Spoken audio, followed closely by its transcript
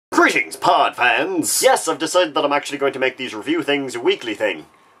Greetings, pod fans! Yes, I've decided that I'm actually going to make these review things a weekly thing,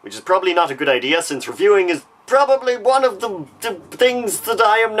 which is probably not a good idea since reviewing is probably one of the things that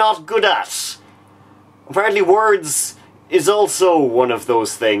I am not good at. Apparently words is also one of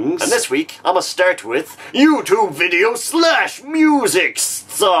those things. And this week, I'm gonna start with YouTube video / music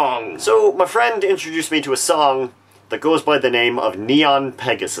song. So, my friend introduced me to a song that goes by the name of Neon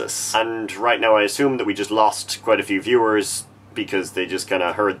Pegasus. And right now I assume that we just lost quite a few viewers because they just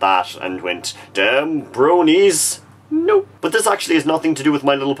kinda heard that and went, damn bronies. Nope. But this actually has nothing to do with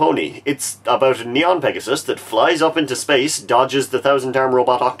My Little Pony. It's about a neon Pegasus that flies up into space, dodges the 1000-arm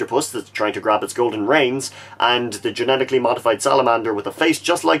robot octopus that's trying to grab its golden reins, and the genetically modified salamander with a face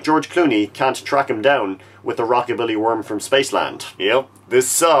just like George Clooney can't track him down with the rockabilly worm from Spaceland. Yep, this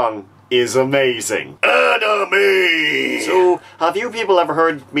song is amazing. Anime! So, have you people ever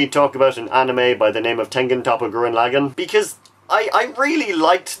heard me talk about an anime by the name of Tengen Toppa Gurren Lagann? Because I really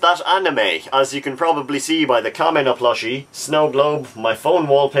liked that anime, as you can probably see by the Kamena plushie, snow globe, my phone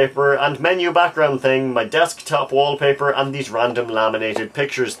wallpaper, and menu background thing, my desktop wallpaper, and these random laminated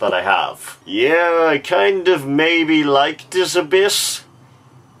pictures that I have. Yeah, I kind of maybe liked it a bit.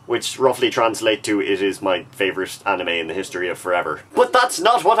 Which roughly translate to, it is my favourite anime in the history of forever. But that's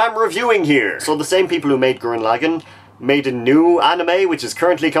not what I'm reviewing here! So the same people who made Gurren Lagann made a new anime which is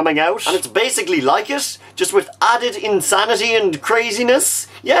currently coming out, and it's basically like it, just with added insanity and craziness.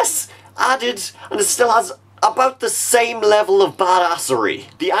 Yes, added, and it still has about the same level of badassery.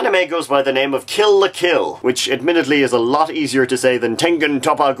 The anime goes by the name of Kill la Kill, which admittedly is a lot easier to say than Tengen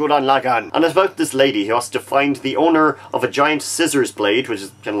Toppa Gurren Lagann. And it's about this lady who has to find the owner of a giant scissors blade, which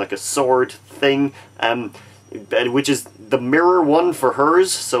is kind of like a sword thing, which is the mirror one for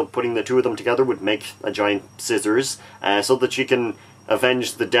hers, so putting the two of them together would make a giant scissors, so that she can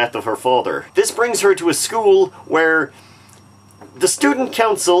avenge the death of her father. This brings her to a school where the student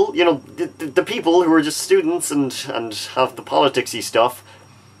council, you know, the people who are just students and have the politicsy stuff,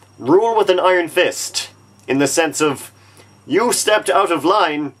 rule with an iron fist, in the sense of, you stepped out of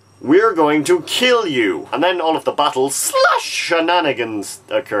line, we're going to kill you! And then all of the battles / shenanigans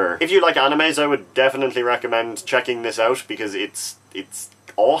occur. If you like animes, I would definitely recommend checking this out, because it's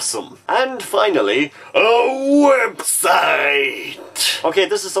awesome. And finally, a website! Okay,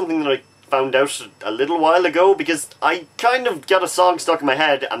 this is something that I found out a little while ago, because I kind of got a song stuck in my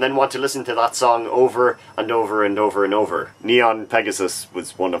head and then want to listen to that song over and over and over and over. Neon Pegasus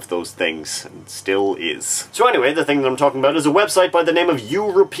was one of those things, and still is. So anyway, the thing that I'm talking about is a website by the name of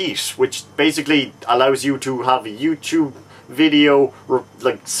YouRepeat, which basically allows you to have a YouTube video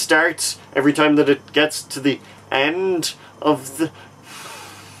like start every time that it gets to the end of the...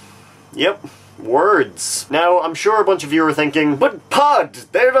 Yep. Words. Now, I'm sure a bunch of you are thinking, but Pod,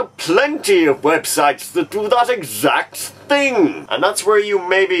 there are plenty of websites that do that exact thing! And that's where you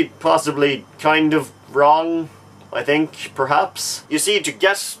may be possibly kind of wrong, I think, perhaps. You see, to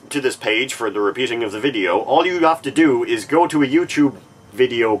get to this page for the repeating of the video, all you have to do is go to a YouTube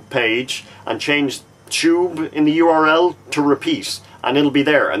video page and change tube in the URL to repeat, and it'll be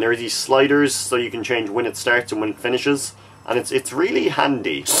there. And there are these sliders so you can change when it starts and when it finishes. And it's really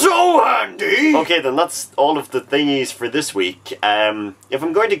handy. So handy! Okay then, that's all of the thingies for this week. If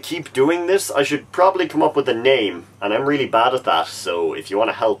I'm going to keep doing this, I should probably come up with a name. And I'm really bad at that, so if you want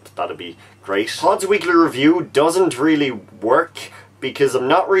to help, that'd be great. Pod's Weekly Review doesn't really work, because I'm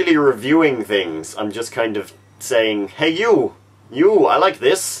not really reviewing things. I'm just kind of saying, hey you, I like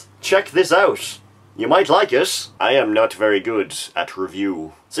this, check this out. You might like it. I am not very good at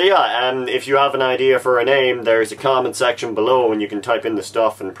review. So yeah, if you have an idea for a name, there's a comment section below and you can type in the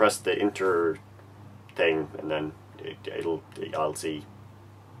stuff and press the enter thing, and then I'll see.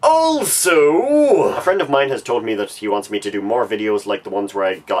 Also, a friend of mine has told me that he wants me to do more videos like the ones where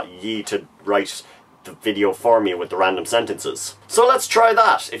I got Yi to write the video for me with the random sentences. So let's try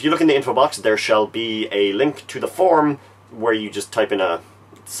that. If you look in the info box, there shall be a link to the form where you just type in a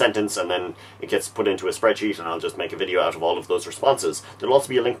sentence and then it gets put into a spreadsheet, and I'll just make a video out of all of those responses. There'll also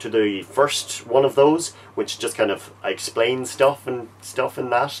be a link to the first one of those, which just kind of explains stuff in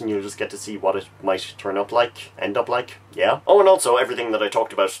that, and you'll just get to see what it might end up like, yeah. Oh, and also everything that I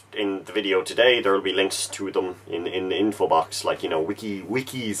talked about in the video today, there will be links to them in the info box, like, you know,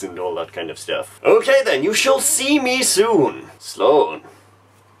 wikis and all that kind of stuff. Okay then, you shall see me soon. Sloan.